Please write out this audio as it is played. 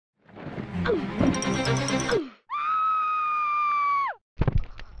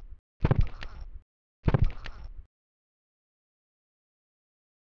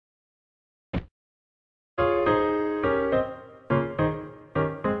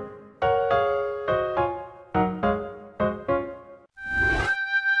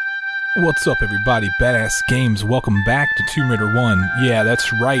What's up, everybody? Badass Games, welcome back to Tomb Raider 1. Yeah,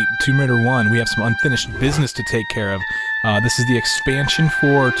 that's right, Tomb Raider 1. We have some unfinished business to take care of. This is the expansion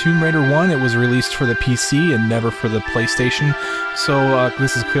for Tomb Raider 1. It was released for the PC and never for the PlayStation, so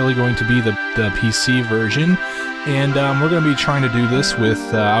this is clearly going to be the PC version. And we're going to be trying to do this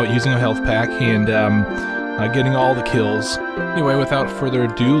without using a health pack and getting all the kills. Anyway, without further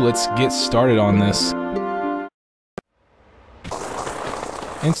ado, let's get started on this.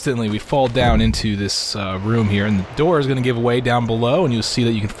 Instantly, we fall down into this room here, and the door is going to give away down below, and you'll see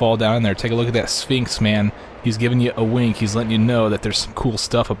that you can fall down in there. Take a look at that Sphinx, man. He's giving you a wink. He's letting you know that there's some cool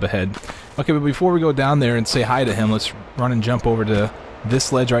stuff up ahead. Okay, but before we go down there and say hi to him, let's run and jump over to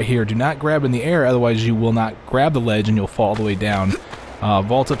this ledge right here. Do not grab in the air, otherwise you will not grab the ledge and you'll fall all the way down.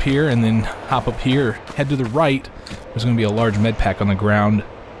 Vault up here, and then hop up here. Head to the right. There's going to be a large med pack on the ground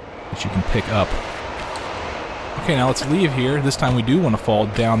that you can pick up. Okay, now let's leave here. This time we do want to fall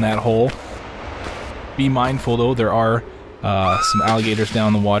down that hole. Be mindful, though, there are some alligators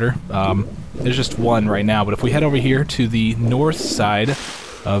down in the water. There's just one right now, but if we head over here to the north side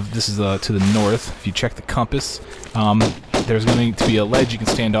of, this is to the north, if you check the compass, there's going to be a ledge you can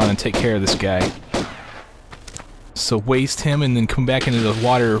stand on and take care of this guy. So waste him and then come back into the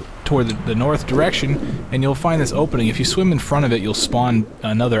water toward the north direction, and you'll find this opening. If you swim in front of it, you'll spawn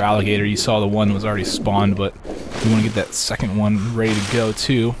another alligator. You saw the one was already spawned, but you want to get that second one ready to go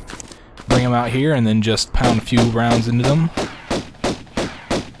too. Bring them out here and then just pound a few rounds into them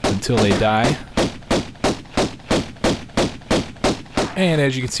until they die. And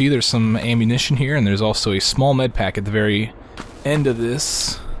as you can see, there's some ammunition here, and there's also a small med pack at the very end of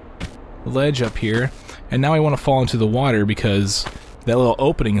this ledge up here. And now we want to fall into the water because that little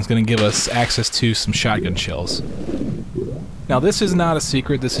opening is going to give us access to some shotgun shells. Now this is not a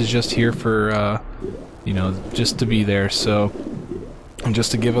secret, this is just here for, you know, just to be there, so, and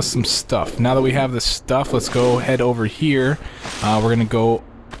just to give us some stuff. Now that we have this stuff, let's go head over here. We're going to go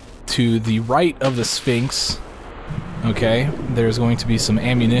to the right of the Sphinx. Okay, there's going to be some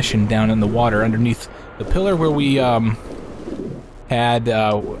ammunition down in the water underneath the pillar where we, had,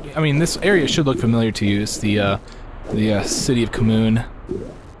 I mean, this area should look familiar to you. It's the city of Kamoon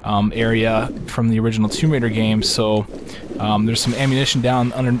area from the original Tomb Raider game. So there's some ammunition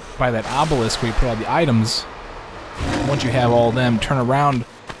down under by that obelisk where you put all the items. Once you have all of them, turn around,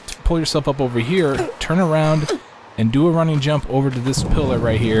 pull yourself up over here, turn around, and do a running jump over to this pillar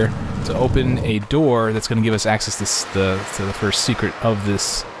right here to open a door that's going to give us access to the first secret of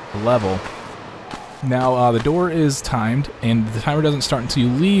this level. Now, the door is timed, and the timer doesn't start until you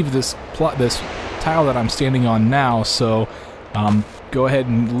leave this tile that I'm standing on now, so go ahead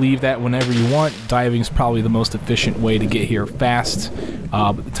and leave that whenever you want. Diving is probably the most efficient way to get here fast,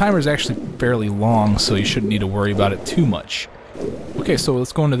 but the timer is actually fairly long, so you shouldn't need to worry about it too much. Okay, so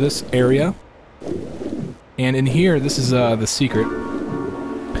let's go into this area, and in here, this is the secret,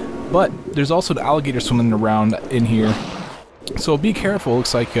 but there's also the alligator swimming around in here. So be careful.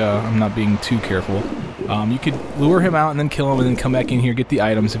 Looks like I'm not being too careful. You could lure him out and then kill him and then come back in here, get the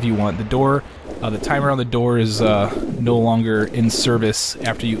items if you want. The door, the timer on the door is no longer in service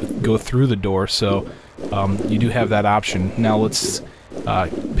after you go through the door, so you do have that option. Now let's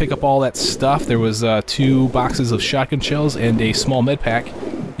pick up all that stuff. There was 2 boxes of shotgun shells and a small med pack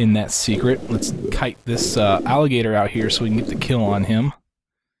in that secret. Let's kite this alligator out here so we can get the kill on him.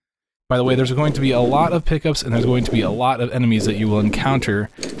 By the way, there's going to be a lot of pickups, and there's going to be a lot of enemies that you will encounter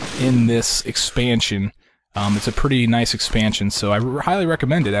in this expansion. It's a pretty nice expansion, so I highly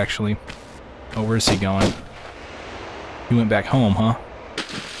recommend it, actually. Oh, where's he going? He went back home, huh?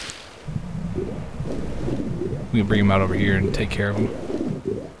 We can bring him out over here and take care of him.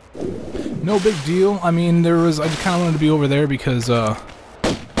 No big deal. I mean, I kind of wanted to be over there because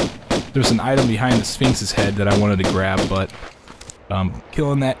there's an item behind the Sphinx's head that I wanted to grab, but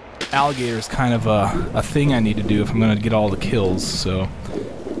killing that alligator is kind of a thing I need to do if I'm going to get all the kills, so.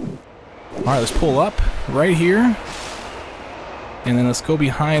 Alright, let's pull up right here, and then let's go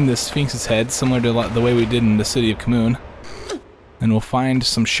behind this Sphinx's head, similar to the way we did in the city of Kamoon, and we'll find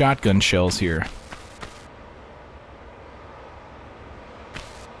some shotgun shells here.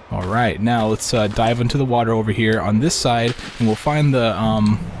 Alright, now let's dive into the water over here on this side, and we'll find the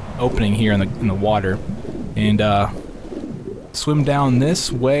opening here in the water, and swim down this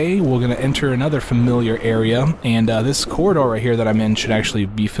way. We're going to enter another familiar area, and this corridor right here that I'm in should actually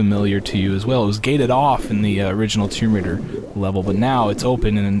be familiar to you as well. It was gated off in the original Tomb Raider level, but now it's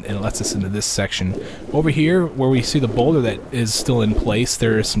open and it lets us into this section. Over here, where we see the boulder that is still in place,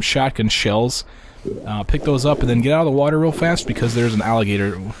 there are some shotgun shells. Pick those up and then get out of the water real fast because there's an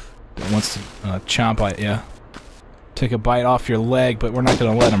alligator that wants to chomp at you. take a bite off your leg, but we're not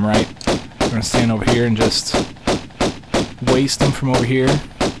going to let him, right? We're going to stand over here and just waste him from over here.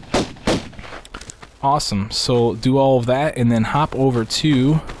 Awesome. So do all of that and then hop over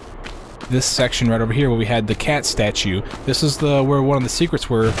to this section right over here where we had the cat statue. This is where one of the secrets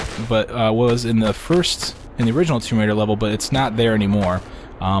were, but was in the original Tomb Raider level, but it's not there anymore.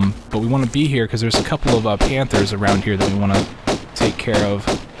 But we want to be here because there's a couple of panthers around here that we want to take care of.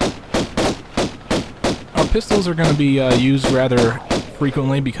 Our pistols are going to be used rather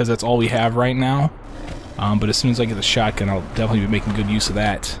frequently because that's all we have right now. But as soon as I get the shotgun, I'll definitely be making good use of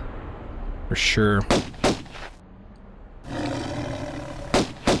that. For sure.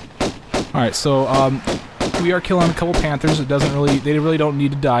 Alright, so we are killing a couple panthers. They really don't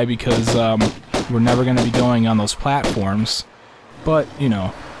need to die because we're never going to be going on those platforms. But, you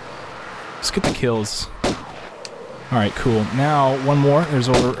know, let's get the kills. Alright, cool. Now, one more. It was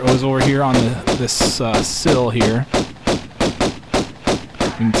over here on this sill here.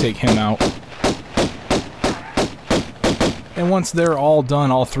 We can take him out. And once they're all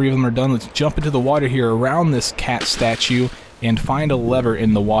done, all three of them are done, let's jump into the water here around this cat statue and find a lever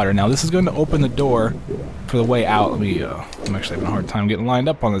in the water. Now, this is going to open the door for the way out. I'm actually having a hard time getting lined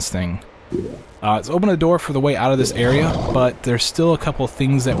up on this thing. It's open the door for the way out of this area, but there's still a couple of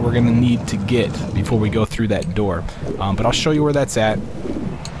things that we're going to need to get before we go through that door. But I'll show you where that's at.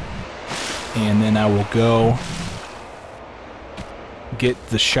 And then I will go get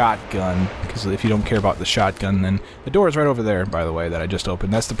the shotgun, because if you don't care about the shotgun, then the door is right over there, by the way, that I just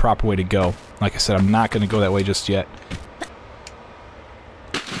opened. That's the proper way to go. Like I said, I'm not going to go that way just yet.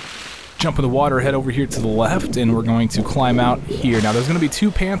 Jump in the water, head over here to the left, and we're going to climb out here. Now, there's going to be two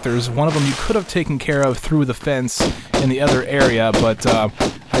panthers. One of them you could have taken care of through the fence in the other area, but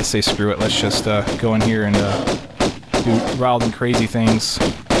I say screw it. Let's just go in here and do wild and crazy things.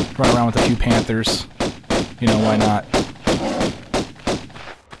 Run around with a few panthers. You know, why not?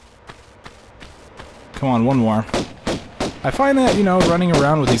 Come on, one more. I find that, you know, running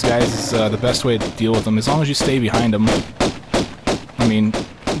around with these guys is the best way to deal with them, as long as you stay behind them. I mean,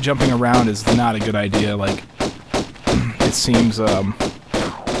 jumping around is not a good idea. Like, it seems,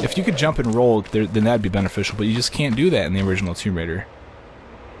 if you could jump and roll, then that'd be beneficial, but you just can't do that in the original Tomb Raider.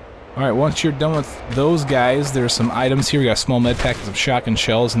 Alright, once you're done with those guys, there's some items here. We got a small med pack and some shotgun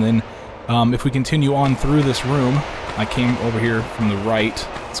shells, and then if we continue on through this room, I came over here from the right.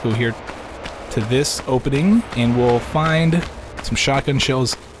 Let's go here to this opening, and we'll find some shotgun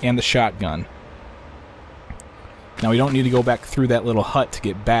shells and the shotgun. Now, we don't need to go back through that little hut to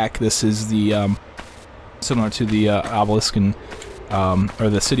get back. This is the, similar to the obelisk and, or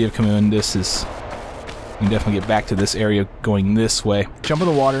the city of Kamun. This is, you can definitely get back to this area going this way. Jump in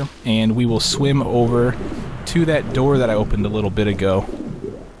the water, and we will swim over to that door that I opened a little bit ago.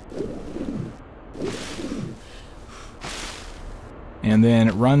 And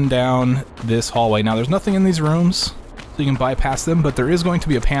then run down this hallway. Now, there's nothing in these rooms, so you can bypass them, but there is going to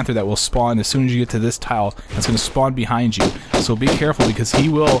be a panther that will spawn as soon as you get to this tile. That's going to spawn behind you. So be careful, because he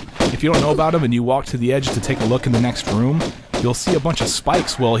will, if you don't know about him and you walk to the edge to take a look in the next room, you'll see a bunch of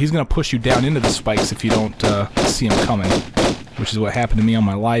spikes. Well, he's going to push you down into the spikes if you don't see him coming, which is what happened to me on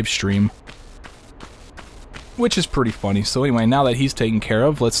my live stream, which is pretty funny. So anyway, now that he's taken care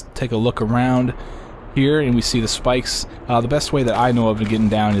of, let's take a look around here, and we see the spikes. The best way that I know of getting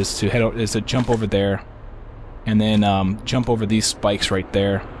down is to jump over there, and then jump over these spikes right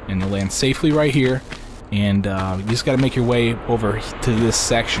there, and you'll land safely right here. And you just got to make your way over to this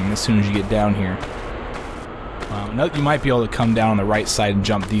section as soon as you get down here. You might be able to come down on the right side and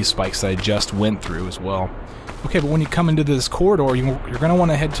jump these spikes that I just went through as well. Okay, but when you come into this corridor, you're going to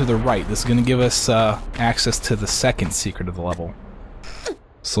want to head to the right. This is going to give us access to the second secret of the level.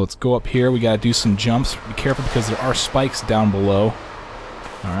 So let's go up here. We gotta do some jumps. Be careful, because there are spikes down below.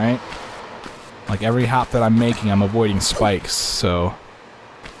 Alright. Like every hop that I'm making, I'm avoiding spikes, so...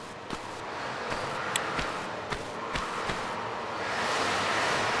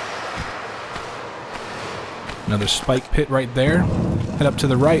 Another spike pit right there. Head up to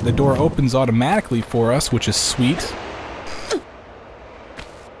the right. The door opens automatically for us, which is sweet.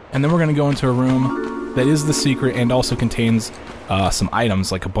 And then we're gonna go into a room that is the secret and also contains some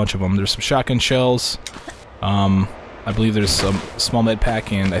items, like a bunch of them. There's some shotgun shells, I believe there's some small med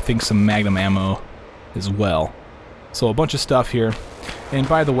pack, and I think some magnum ammo as well. So a bunch of stuff here. And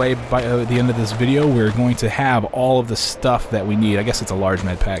by the way, by the end of this video, we're going to have all of the stuff that we need. I guess it's a large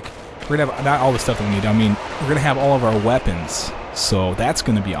med pack. We're going to have, not all the stuff that we need, I mean, we're going to have all of our weapons. So that's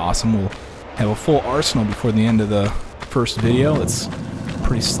going to be awesome. We'll have a full arsenal before the end of the first video. It's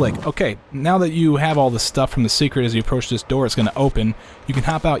pretty slick. Okay, now that you have all the stuff from the secret, as you approach this door, it's going to open. You can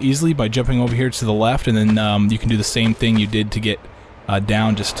hop out easily by jumping over here to the left, and then you can do the same thing you did to get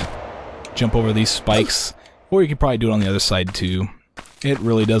down. Just jump over these spikes, or you can probably do it on the other side too. It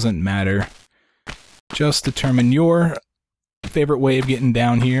really doesn't matter. Just determine your favorite way of getting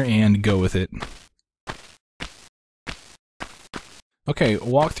down here and go with it. Okay,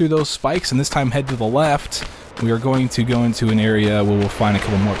 walk through those spikes, and this time head to the left. We are going to go into an area where we'll find a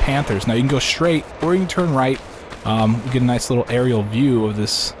couple more panthers. Now you can go straight, or you can turn right. We get a nice little aerial view of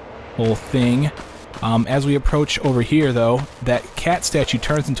this whole thing. As we approach over here, though, that cat statue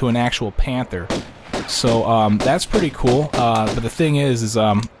turns into an actual panther. So that's pretty cool. But the thing is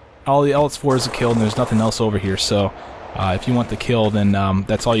all its for is a kill, and there's nothing else over here. So if you want the kill, then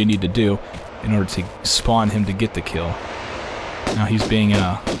that's all you need to do in order to spawn him to get the kill. Now he's being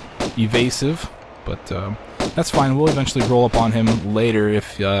evasive, but that's fine. We'll eventually roll up on him later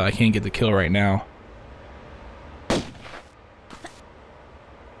if I can't get the kill right now.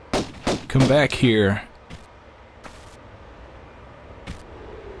 Come back here.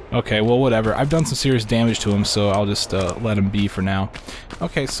 Okay, well, whatever. I've done some serious damage to him, so I'll just let him be for now.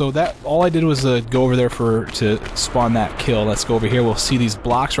 Okay, so that all I did was go over there to spawn that kill. Let's go over here. We'll see these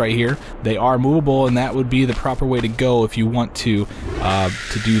blocks right here. They are movable, and that would be the proper way to go if you want to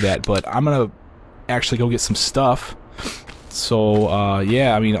do that. But I'm gonna actually go get some stuff. So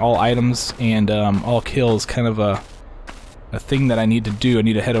yeah, I mean, all items and all kills, kind of a thing that I need to do. I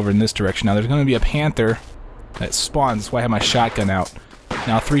need to head over in this direction. Now there's going to be a panther that spawns. That's why I have my shotgun out.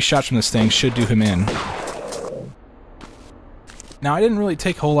 Now 3 shots from this thing should do him in. Now I didn't really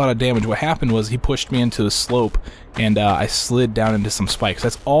take a whole lot of damage. What happened was he pushed me into the slope, and I slid down into some spikes.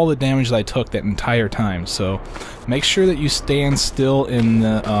 That's all the damage that I took that entire time. So make sure that you stand still in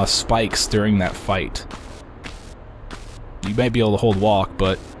the spikes during that fight. You might be able to hold walk,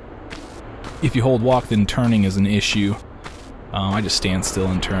 but if you hold walk, then turning is an issue. I just stand still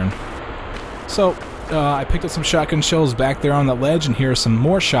and turn. So I picked up some shotgun shells back there on the ledge, and here are some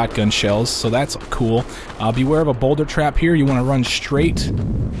more shotgun shells, so that's cool. Beware of a boulder trap here. You want to run straight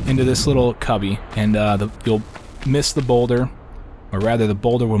into this little cubby, and you'll miss the boulder, or rather the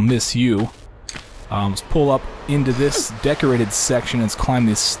boulder will miss you. Let's pull up into this decorated section and let's climb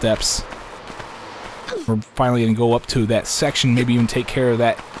these steps. We're finally going to go up to that section, maybe even take care of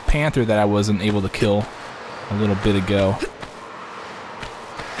that panther that I wasn't able to kill a little bit ago.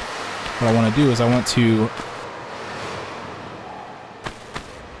 What I want to do is I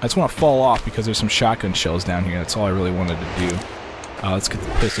just want to fall off because there's some shotgun shells down here. That's all I really wanted to do. Let's get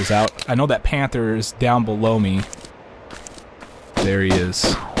the pistols out. I know that panther is down below me. There he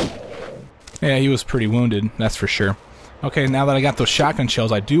is. Yeah, he was pretty wounded, that's for sure. Okay, now that I got those shotgun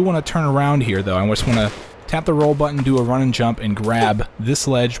shells, I do want to turn around here, though. I just want to tap the roll button, do a run and jump, and grab this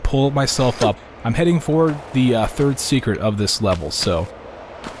ledge, pull myself up. I'm heading for the 3rd secret of this level, so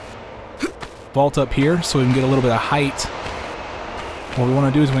vault up here so we can get a little bit of height. What we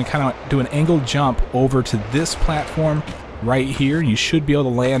want to do is we kind of do an angled jump over to this platform right here. You should be able to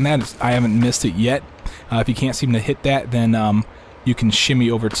land that. I haven't missed it yet. If you can't seem to hit that, then you can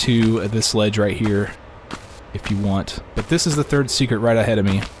shimmy over to this ledge right here if you want. But this is the 3rd secret right ahead of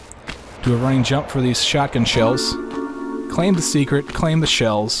me. Do a running jump for these shotgun shells. Claim the secret, claim the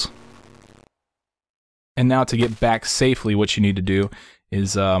shells. And now to get back safely, what you need to do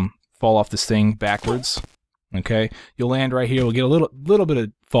is fall off this thing backwards. Okay, you'll land right here. We'll get a little bit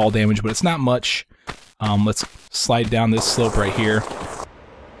of fall damage, but it's not much. Let's slide down this slope right here,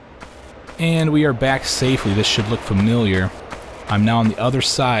 and we are back safely. This should look familiar. I'm now on the other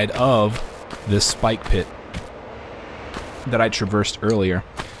side of this spike pit that I traversed earlier.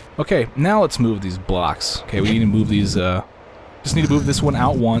 Okay, now let's move these blocks. Okay, we need to move these. Just need to move this one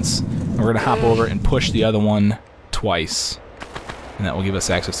out once, and we're gonna hop over and push the other one twice. And that will give us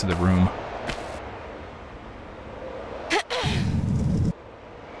access to the room.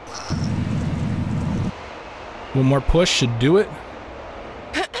 One more push should do it.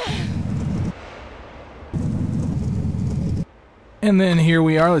 And then here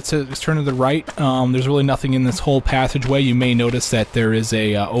we are. Let's turn to the right. There's really nothing in this whole passageway. You may notice that there is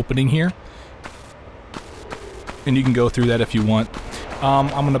a opening here, and you can go through that if you want. I'm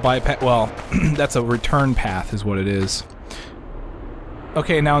gonna bypass. Well, that's a return path, is what it is.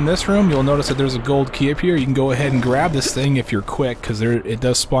 Okay, now in this room, you'll notice that there's a gold key up here. You can go ahead and grab this thing if you're quick, because it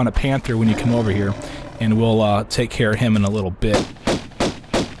does spawn a panther when you come over here, and we'll take care of him in a little bit.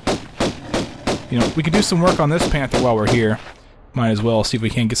 You know, we could do some work on this panther while we're here. Might as well see if we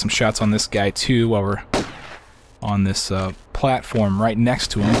can get some shots on this guy too while we're on this platform right next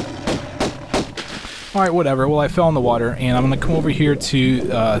to him. Alright, whatever. Well, I fell in the water, and I'm going to come over here to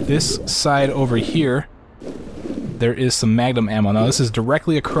this side over here. There is some magnum ammo. Now, this is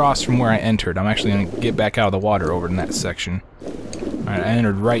directly across from where I entered. I'm actually going to get back out of the water over in that section. Alright, I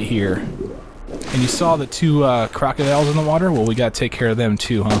entered right here. And you saw the two crocodiles in the water? Well, we got to take care of them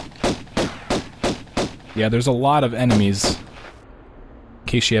too, huh? Yeah, there's a lot of enemies, in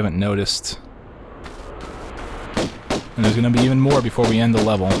case you haven't noticed. And there's going to be even more before we end the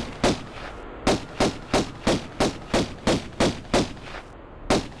level.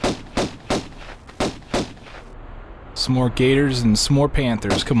 Some more gators and some more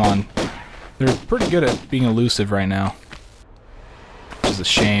panthers, come on. They're pretty good at being elusive right now. Which is a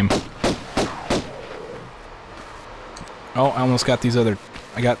shame. Oh, I almost got these other...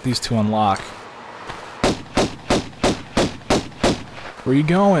 I got these to unlock. Where are you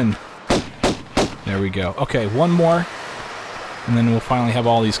going? There we go. Okay, one more. And then we'll finally have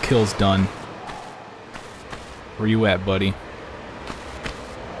all these kills done. Where you at, buddy?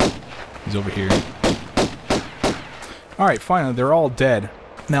 He's over here. Alright, finally, they're all dead.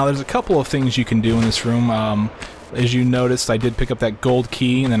 Now, there's a couple of things you can do in this room. As you noticed, I did pick up that gold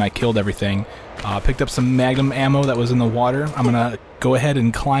key, and then I killed everything. Picked up some magnum ammo that was in the water. I'm gonna go ahead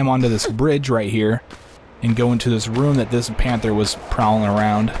and climb onto this bridge right here, and go into this room that this panther was prowling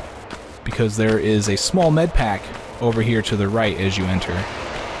around, because there is a small med pack over here to the right as you enter.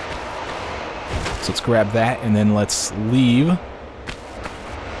 So let's grab that, and then let's leave.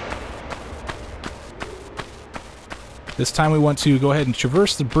 This time we want to go ahead and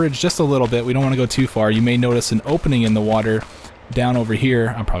traverse the bridge just a little bit. We don't want to go too far. You may notice an opening in the water down over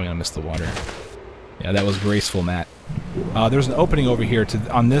here. I'm probably going to miss the water. Yeah, that was graceful, Matt. There's an opening over here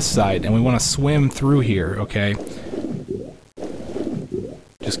on this side, and we want to swim through here, okay?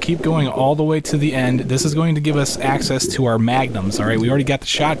 Just keep going all the way to the end. This is going to give us access to our magnums, alright? We already got the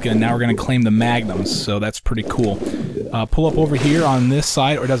shotgun, now we're going to claim the magnums, so that's pretty cool. Pull up over here on this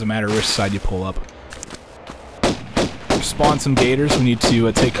side, or it doesn't matter which side you pull up. Spawn some gators. We need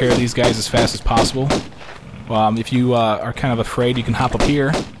to take care of these guys as fast as possible. If you are kind of afraid, you can hop up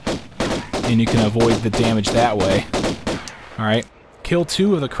here, and you can avoid the damage that way. Alright, kill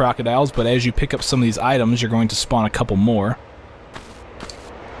 2 of the crocodiles, but as you pick up some of these items, you're going to spawn a couple more.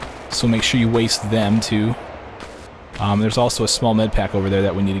 So make sure you waste them too. There's also a small med pack over there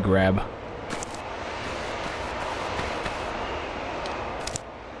that we need to grab.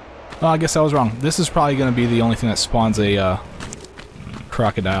 Oh, I guess I was wrong. This is probably going to be the only thing that spawns a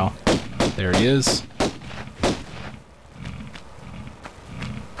crocodile. There he is.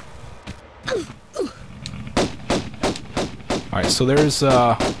 Alright, so there's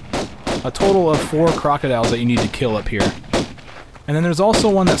a total of 4 crocodiles that you need to kill up here. And then there's also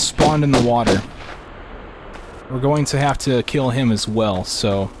one that spawned in the water. We're going to have to kill him as well,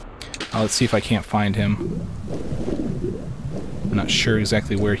 so let's see if I can't find him. I'm not sure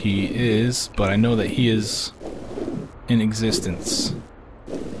exactly where he is, but I know that he is in existence.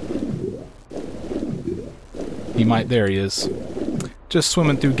 There he is. Just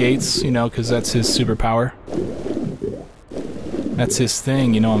swimming through gates, you know, because that's his superpower. That's his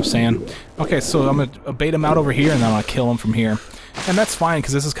thing, you know what I'm saying? Okay, so I'm going to bait him out over here, and then I'm going to kill him from here. And that's fine,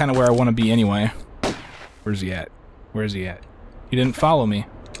 because this is kind of where I want to be anyway. Where's he at? Where's he at? He didn't follow me.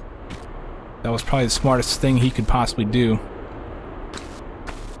 That was probably the smartest thing he could possibly do.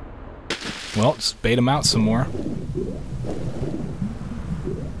 Well, just bait him out some more.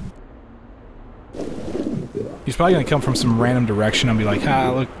 He's probably going to come from some random direction. I'll be like,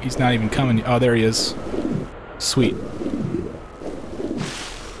 ah, look, he's not even coming. Oh, there he is. Sweet.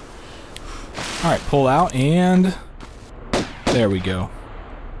 Alright, pull out, and there we go.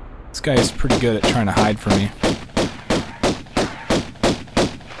 This guy is pretty good at trying to hide from me.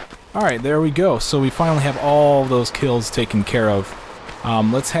 Alright, there we go. So we finally have all those kills taken care of.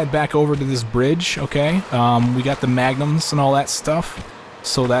 Let's head back over to this bridge, okay? We got the magnums and all that stuff,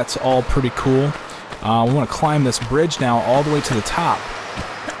 so that's all pretty cool. We want to climb this bridge now all the way to the top.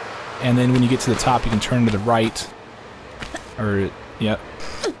 And then when you get to the top, you can turn to the right. Yep.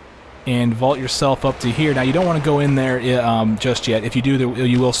 And vault yourself up to here. Now, you don't want to go in there just yet. If you do,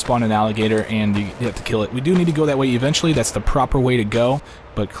 you will spawn an alligator, and you have to kill it. We do need to go that way eventually. That's the proper way to go.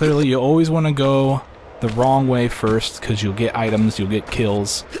 But clearly, you always want to go the wrong way first, because you'll get items, you'll get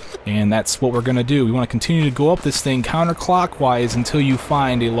kills, and that's what we're going to do. We want to continue to go up this thing counterclockwise until you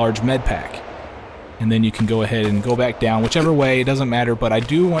find a large med pack. And then you can go ahead and go back down, whichever way, it doesn't matter, but I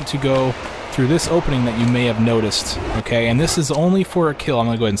do want to go through this opening that you may have noticed, okay? And this is only for a kill. I'm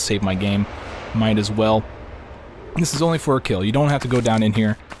going to go ahead and save my game. Might as well. This is only for a kill. You don't have to go down in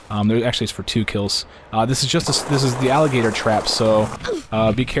here. There actually it's for 2 kills. This is the alligator trap, so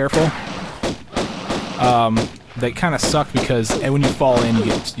be careful. that kind of suck because when you fall in, you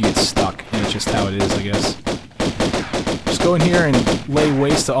get stuck, and it's just how it is, I guess. Just go in here and lay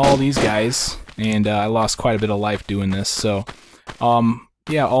waste to all these guys, and I lost quite a bit of life doing this, so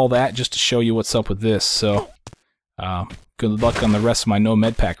yeah, all that just to show you what's up with this. So good luck on the rest of my no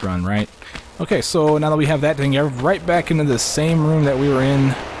med pack run, right? Okay, so now that we have that thing, you're right back into the same room that we were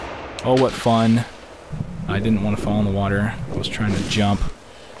in. Oh, what fun. I didn't want to fall in the water. I was trying to jump.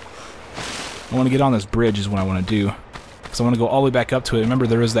 I want to get on this bridge is what I want to do. Because I want to go all the way back up to it. Remember,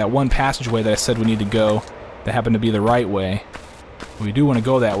 there is that one passageway that I said we need to go that happened to be the right way. We do want to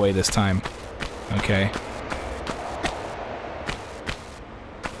go that way this time. Okay.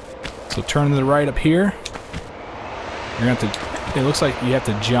 So turn to the right up here. You're going to have to... It looks like you have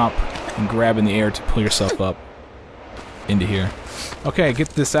to jump and grab in the air to pull yourself up into here. Okay, get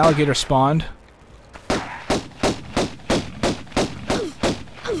this alligator spawned.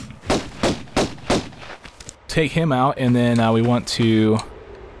 Take him out, and then we want to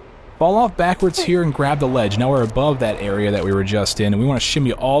fall off backwards here and grab the ledge. Now we're above that area that we were just in, and we want to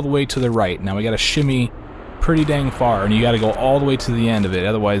shimmy all the way to the right. Now we got to shimmy pretty dang far, and you got to go all the way to the end of it.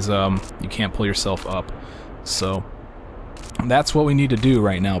 Otherwise, you can't pull yourself up. So that's what we need to do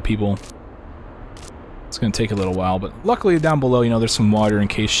right now, people. It's going to take a little while, but luckily down below, you know, there's some water in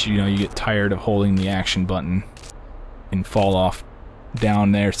case, you know, you get tired of holding the action button and fall off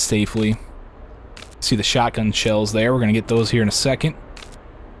down there safely. See the shotgun shells there. We're going to get those here in a second.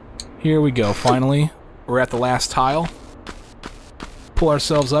 Here we go, finally. We're at the last tile. Pull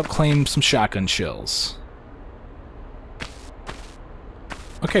ourselves up, claim some shotgun shells.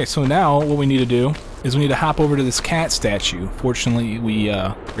 Okay, so now what we need to do is we need to hop over to this cat statue. Fortunately, we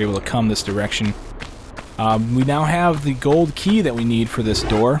were able to come this direction. We now have the gold key that we need for this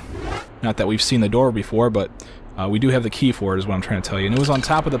door. Not that we've seen the door before, but we do have the key for it, is what I'm trying to tell you. And it was on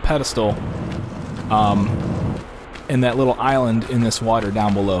top of the pedestal in that little island in this water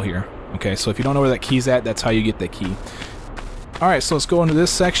down below here. Okay, so if you don't know where that key's at, that's how you get the key. Alright, so let's go into this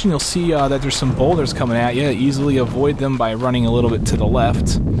section. You'll see that there's some boulders coming at you. Easily avoid them by running a little bit to the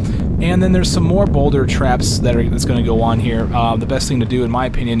left. And then there's some more boulder traps that's going to go on here. The best thing to do, in my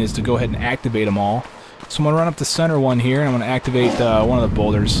opinion, is to go ahead and activate them all. So I'm going to run up the center one here, and I'm going to activate one of the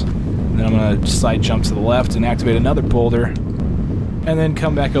boulders. And then I'm going to slide jump to the left and activate another boulder. And then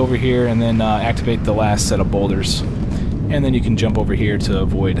come back over here and then activate the last set of boulders. And then you can jump over here to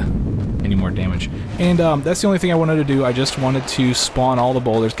avoid any more damage. And that's the only thing I wanted to do. I just wanted to spawn all the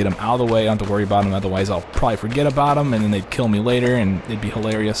boulders, get them out of the way. I don't have to worry about them, otherwise I'll probably forget about them, and then they'd kill me later, and it'd be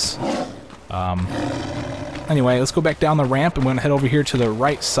hilarious. Anyway, let's go back down the ramp, and we're going to head over here to the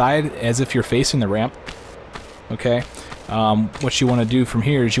right side, as if you're facing the ramp. Okay? What you want to do from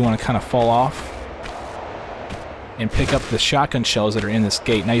here is you want to kind of fall off and pick up the shotgun shells that are in this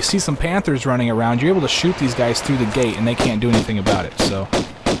gate. Now you see some panthers running around. You're able to shoot these guys through the gate, and they can't do anything about it. So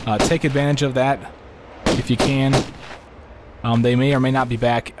take advantage of that if you can. They may or may not be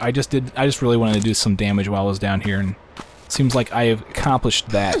back. I just really wanted to do some damage while I was down here, and it seems like I have accomplished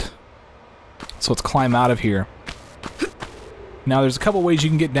that. So let's climb out of here. Now there's a couple ways you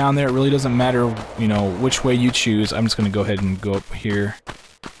can get down there. It really doesn't matter, you know, which way you choose. I'm just going to go ahead and go up here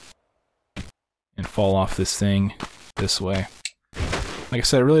and fall off this thing this way. Like I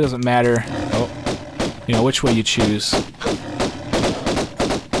said, it really doesn't matter, you know, which way you choose.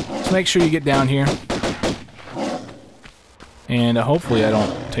 So make sure you get down here. And hopefully I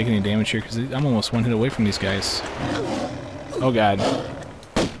don't take any damage here, because I'm almost one hit away from these guys. Oh god.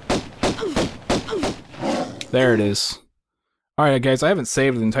 There it is. Alright guys, I haven't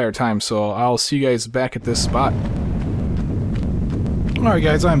saved the entire time, so I'll see you guys back at this spot. Alright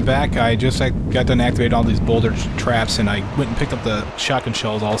guys, I'm back. I got done activating all these boulder traps, and I went and picked up the shotgun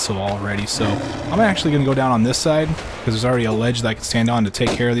shells also already, so I'm actually going to go down on this side, because there's already a ledge that I can stand on to take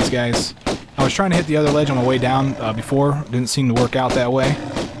care of these guys. I was trying to hit the other ledge on my way down before. It didn't seem to work out that way.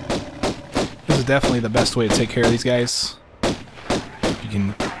 This is definitely the best way to take care of these guys. You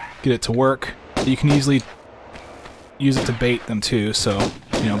can get it to work. You can easily use it to bait them too, so,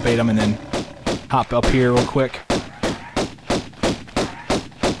 you know, bait them and then hop up here real quick.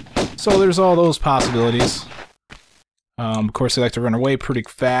 So there's all those possibilities. Of course, they like to run away pretty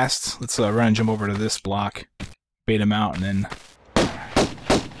fast. Let's run and jump over to this block, bait them out, and then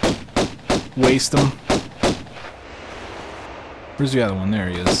waste them. Where's the other one? There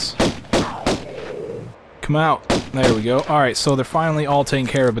he is. Come out. There we go. Alright, so they're finally all taken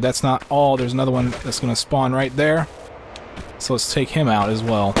care of, but that's not all. There's another one that's going to spawn right there. So let's take him out as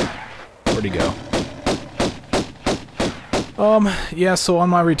well. Where'd he go? Yeah, so on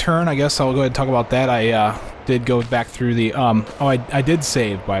my return, I guess I'll go ahead and talk about that. I did go back through the oh, I did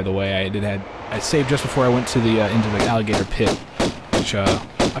save, by the way. I saved just before I went to the into the alligator pit, which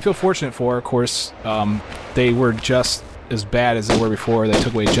I feel fortunate for. Of course, they were just as bad as they were before. They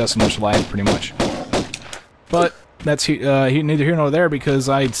took away just as much life, pretty much. But that's neither here nor there, because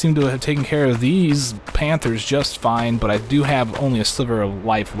I seem to have taken care of these panthers just fine, but I do have only a sliver of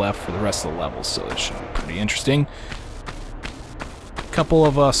life left for the rest of the levels, so that should be pretty interesting. Couple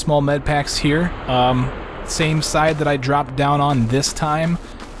of small med packs here. Same side that I dropped down on this time.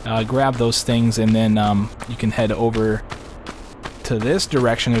 Grab those things, and then you can head over to this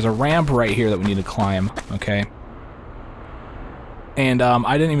direction. There's a ramp right here that we need to climb, okay? And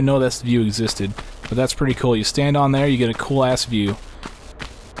I didn't even know this view existed, but that's pretty cool. You stand on there, you get a cool-ass view.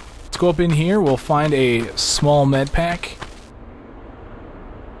 Let's go up in here. We'll find a small med pack.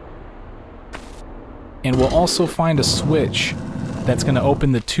 And we'll also find a switch that's going to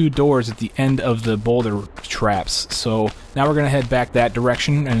open the 2 doors at the end of the boulder traps. So now we're going to head back that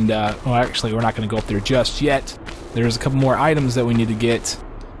direction, and well, actually we're not going to go up there just yet. There's a couple more items that we need to get.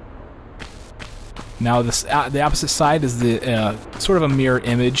 Now this the opposite side is the sort of a mirror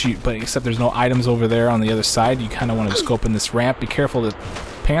image, but except there's no items over there on the other side. You kind of want to just go up in this ramp. Be careful of the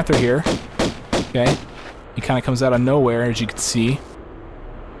panther here. Okay, he kind of comes out of nowhere, as you can see.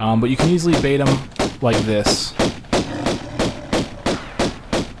 But you can easily bait him like this.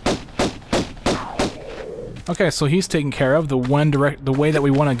 Okay, so he's taken care of. The way that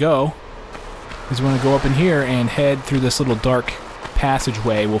we want to go is we want to go up in here and head through this little dark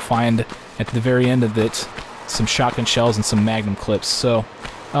passageway. We'll find at the very end of it some shotgun shells and some magnum clips. So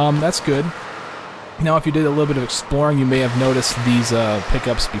that's good. Now, if you did a little bit of exploring, you may have noticed these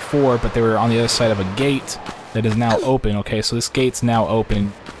pickups before, but they were on the other side of a gate that is now open. Okay, so this gate's now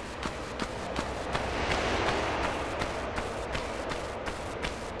open.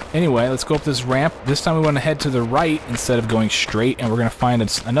 Anyway, let's go up this ramp. This time we want to head to the right instead of going straight, and we're going to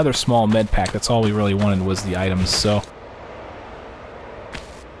find another small med pack. That's all we really wanted was the items. So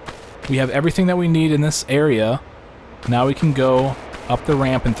we have everything that we need in this area. Now we can go up the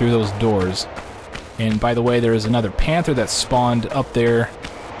ramp and through those doors. And by the way, there is another panther that spawned up there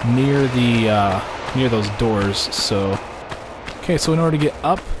near the near those doors. So okay, so in order to get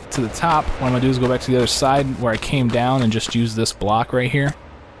up to the top, what I'm going to do is go back to the other side where I came down and just use this block right here.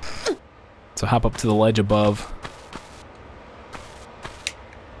 So hop up to the ledge above.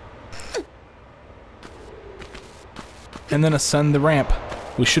 And then ascend the ramp.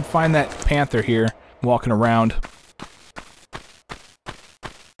 We should find that panther here, walking around.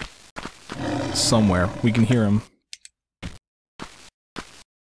 Somewhere. We can hear him.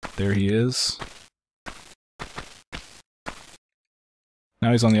 There he is.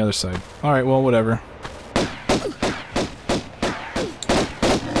 Now he's on the other side. Alright, well, whatever.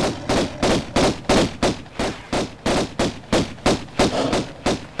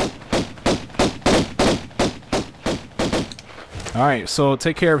 Alright, so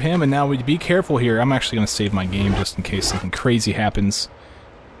take care of him, and now we be careful here. I'm actually going to save my game just in case something crazy happens.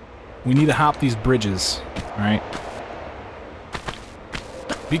 We need to hop these bridges, alright?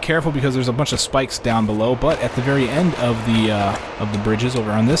 Be careful because there's a bunch of spikes down below, but at the very end of the bridges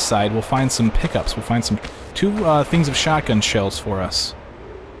over on this side, we'll find some pickups. We'll find some two things of shotgun shells for us.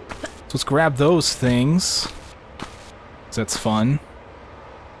 So let's grab those things, 'cause that's fun.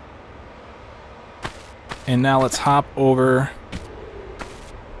 And now let's hop over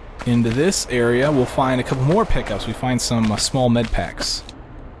into this area. We'll find a couple more pickups. We find some small med packs.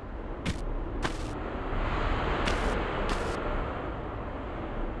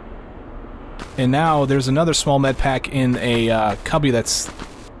 And now there's another small med pack in a cubby that's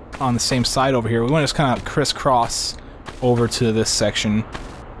on the same side over here. We want to just kind of crisscross over to this section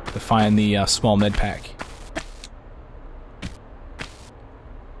to find the small med pack.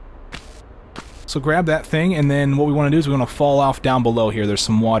 So grab that thing, and then what we want to do is we want to fall off down below here. There's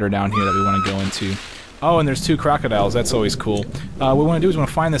some water down here that we want to go into. Oh, and there's 2 crocodiles. That's always cool. What we want to do is we want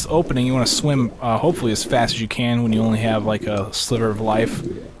to find this opening. You want to swim hopefully as fast as you can when you only have like a sliver of life.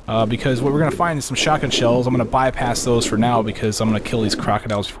 Because what we're going to find is some shotgun shells. I'm going to bypass those for now because I'm going to kill these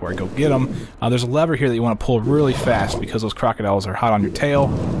crocodiles before I go get them. There's a lever here that you want to pull really fast because those crocodiles are hot on your tail.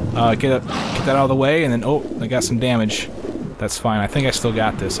 Get that out of the way, and then, oh, I got some damage. That's fine. I think I still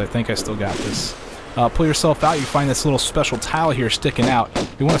got this. Pull yourself out. You find this little special tile here sticking out.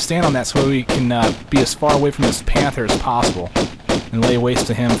 We want to stand on that so we can be as far away from this panther as possible and lay waste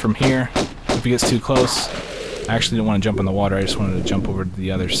to him from here. If he gets too close, I actually didn't want to jump in the water. I just wanted to jump over to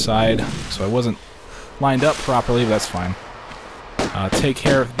the other side, so I wasn't lined up properly, but that's fine. Take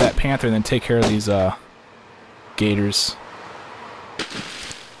care of that panther, and then take care of these gators.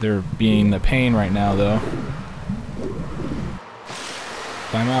 They're being a pain right now, though.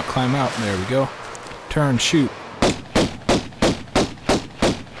 Climb out, climb out. There we go. Turn, shoot.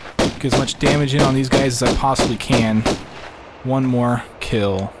 Get as much damage in on these guys as I possibly can. One more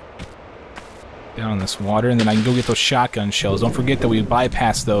kill. Down in this water, and then I can go get those shotgun shells. Don't forget that we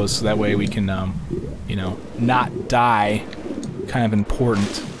bypass those, so that way we can, you know, not die. Kind of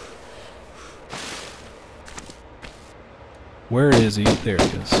important. Where is he? There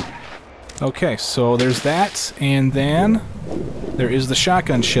he is. Okay, so there's that, and then there is the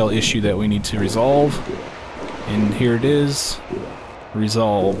shotgun shell issue that we need to resolve. And here it is.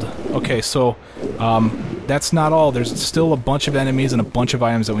 Resolved. Okay, so that's not all. There's still a bunch of enemies and a bunch of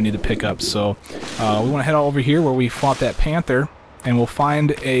items that we need to pick up. So we want to head over here where we fought that panther, and we'll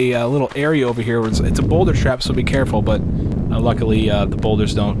find a little area over here where it's a boulder trap, so be careful, but luckily the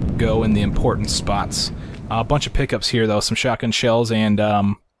boulders don't go in the important spots. A bunch of pickups here, though. Some shotgun shells and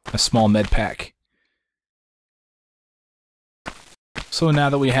a small med pack. So now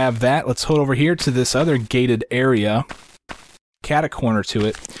that we have that, let's head over here to this other gated area. Cat a corner to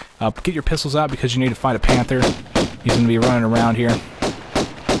it. Get your pistols out because you need to find a panther. He's going to be running around here.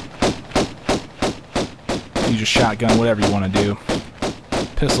 Use your shotgun, whatever you want to do.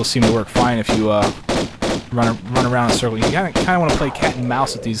 Pistols seem to work fine if you run around in a circle. You kind of want to play cat and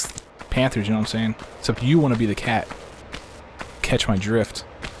mouse with these panthers, you know what I'm saying? Except you want to be the cat. Catch my drift.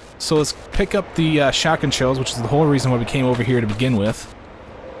 So let's pick up the shotgun shells, which is the whole reason why we came over here to begin with.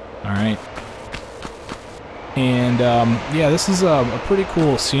 Alright. And, yeah, this is a pretty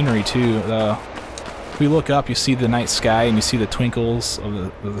cool scenery, too. If we look up, you see the night sky, and you see the twinkles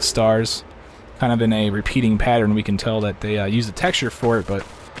of the stars. Kind of in a repeating pattern. We can tell that they use the texture for it, but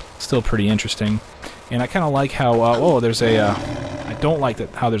still pretty interesting. And I kind of like how, oh, there's a, I don't like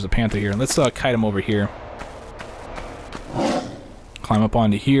how there's a panther here. Let's kite him over here. Climb up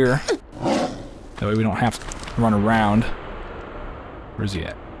onto here. That way we don't have to run around. Where's he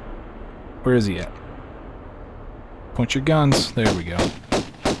at? Where is he at? Point your guns. There we go.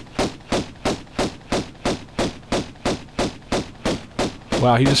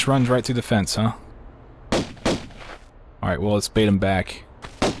 Wow, he just runs right through the fence, huh? Alright, well, let's bait him back.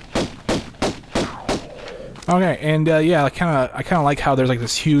 Okay, and yeah, I kind of like how there's like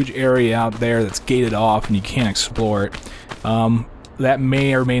this huge area out there that's gated off and you can't explore it. That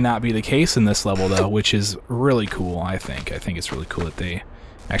may or may not be the case in this level, though, which is really cool, I think. I think it's really cool that they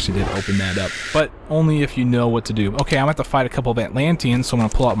actually did open that up, but only if you know what to do. Okay, I'm going to have to fight a couple of Atlanteans, so I'm going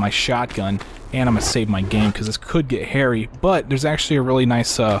to pull out my shotgun, and I'm going to save my game, because this could get hairy, but there's actually a really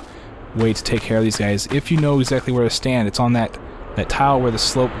nice way to take care of these guys. If you know exactly where to stand, it's on that tile where the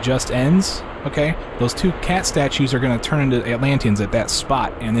slope just ends, okay? Those two cat statues are going to turn into Atlanteans at that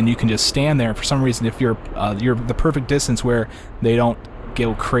spot, and then you can just stand there. For some reason, if you're the perfect distance where they don't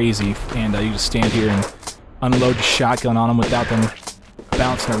go crazy, and you just stand here and unload your shotgun on them without them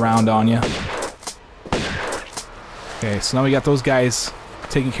bouncing around on you. Okay, so now we got those guys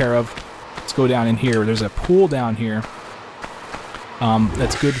taken care of. Let's go down in here. There's a pool down here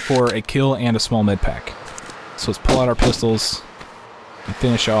that's good for a kill and a small med pack. So let's pull out our pistols and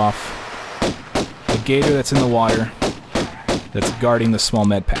finish off the gator that's in the water that's guarding the small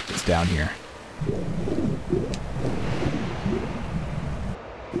med pack that's down here.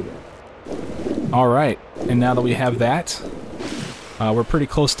 Alright, and now that we have that, we're pretty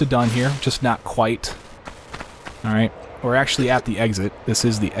close to done here, just not quite. Alright, we're actually at the exit. This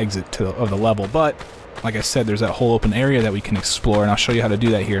is the exit of the level, but like I said, there's that whole open area that we can explore, and I'll show you how to do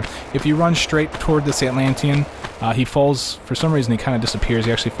that here. If you run straight toward this Atlantean, he falls, for some reason he kind of disappears.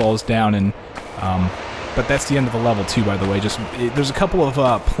 He actually falls down, and but that's the end of the level too, by the way. There's a couple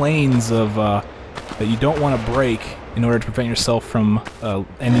of planes of that you don't want to break in order to prevent yourself from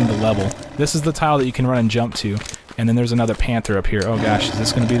ending the level. This is the tile that you can run and jump to, and then there's another panther up here. Oh gosh, is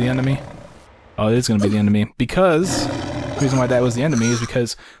this going to be the enemy? Oh, it is going to be the enemy, because the reason why that was the enemy is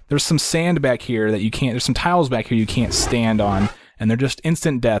because there's some sand back here that you can't, there's some tiles back here you can't stand on, and they're just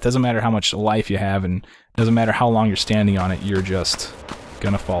instant death. Doesn't matter how much life you have, and doesn't matter how long you're standing on it, you're just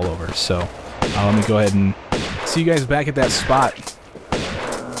gonna fall over. So let me go ahead and see you guys back at that spot.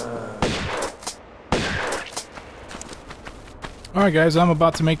 Alright guys, I'm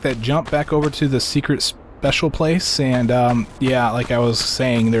about to make that jump back over to the secret special place, and yeah, like I was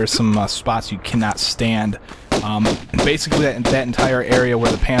saying, there's some spots you cannot stand. Basically that entire area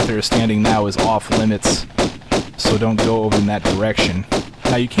where the panther is standing now is off limits, so don't go over in that direction.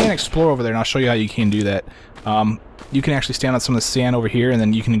 Now you can explore over there, and I'll show you how you can do that. You can actually stand on some of the sand over here, and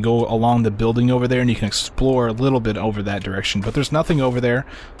then you can go along the building over there, and you can explore a little bit over that direction. But there's nothing over there,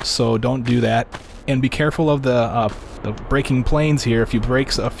 so don't do that. And be careful of the breaking planes here. If you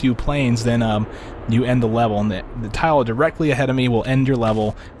break a few planes, then you end the level. And the tile directly ahead of me will end your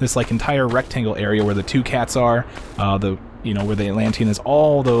level. This like entire rectangle area where the two cats are, where the Atlantean is,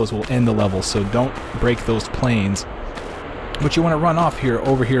 all those will end the level. So don't break those planes. But you want to run off here,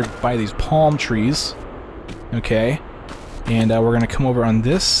 over here by these palm trees. Okay, and we're going to come over on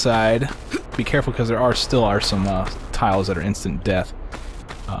this side. Be careful because there still are some tiles that are instant death.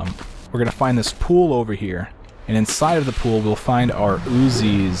 We're going to find this pool over here, and inside of the pool we'll find our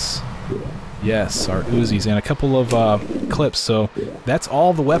Uzis. Yes, our Uzis, and a couple of clips. So that's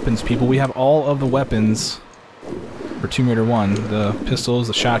all the weapons, people. We have all of the weapons for Tomb Raider 1. The pistols,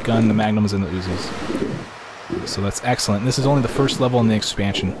 the shotgun, the magnums, and the Uzis. So that's excellent. This is only the first level in the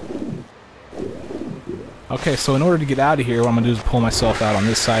expansion. Okay, so in order to get out of here, what I'm going to do is pull myself out on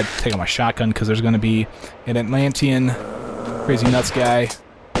this side, take out my shotgun, because there's going to be an Atlantean crazy nuts guy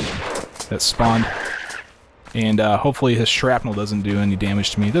that spawned. And hopefully his shrapnel doesn't do any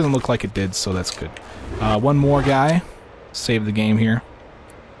damage to me. It doesn't look like it did, so that's good. One more guy. Save the game here.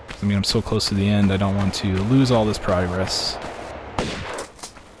 I mean, I'm so close to the end, I don't want to lose all this progress.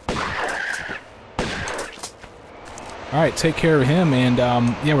 Alright, take care of him, and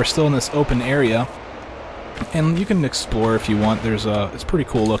yeah, we're still in this open area. And you can explore if you want. There's it's pretty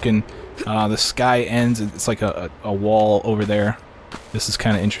cool looking. The sky ends. It's like a wall over there. This is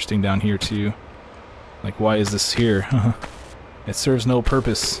kind of interesting down here too. Like, why is this here? It serves no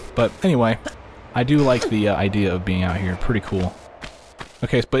purpose. But anyway, I do like the idea of being out here. Pretty cool.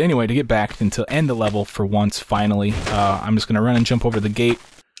 Okay, but anyway, to get back and to end the level for once, finally, I'm just gonna run and jump over the gate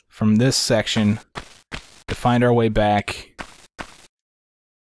from this section to find our way back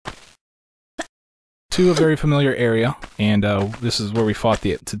to a very familiar area, and this is where we fought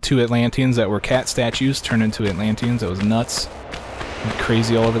the two Atlanteans that were cat statues turned into Atlanteans. That was nuts. Went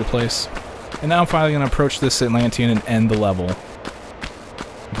crazy all over the place. And now I'm finally going to approach this Atlantean and end the level.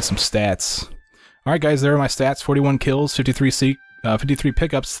 Get some stats. Alright guys, there are my stats. 41 kills, 53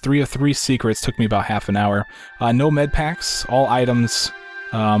 pickups, 3 of 3 secrets. Took me about half an hour. No med packs, all items,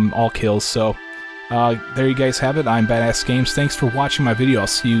 all kills, so there you guys have it. I'm badassgamez. Thanks for watching my video. I'll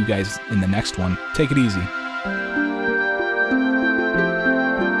see you guys in the next one. Take it easy.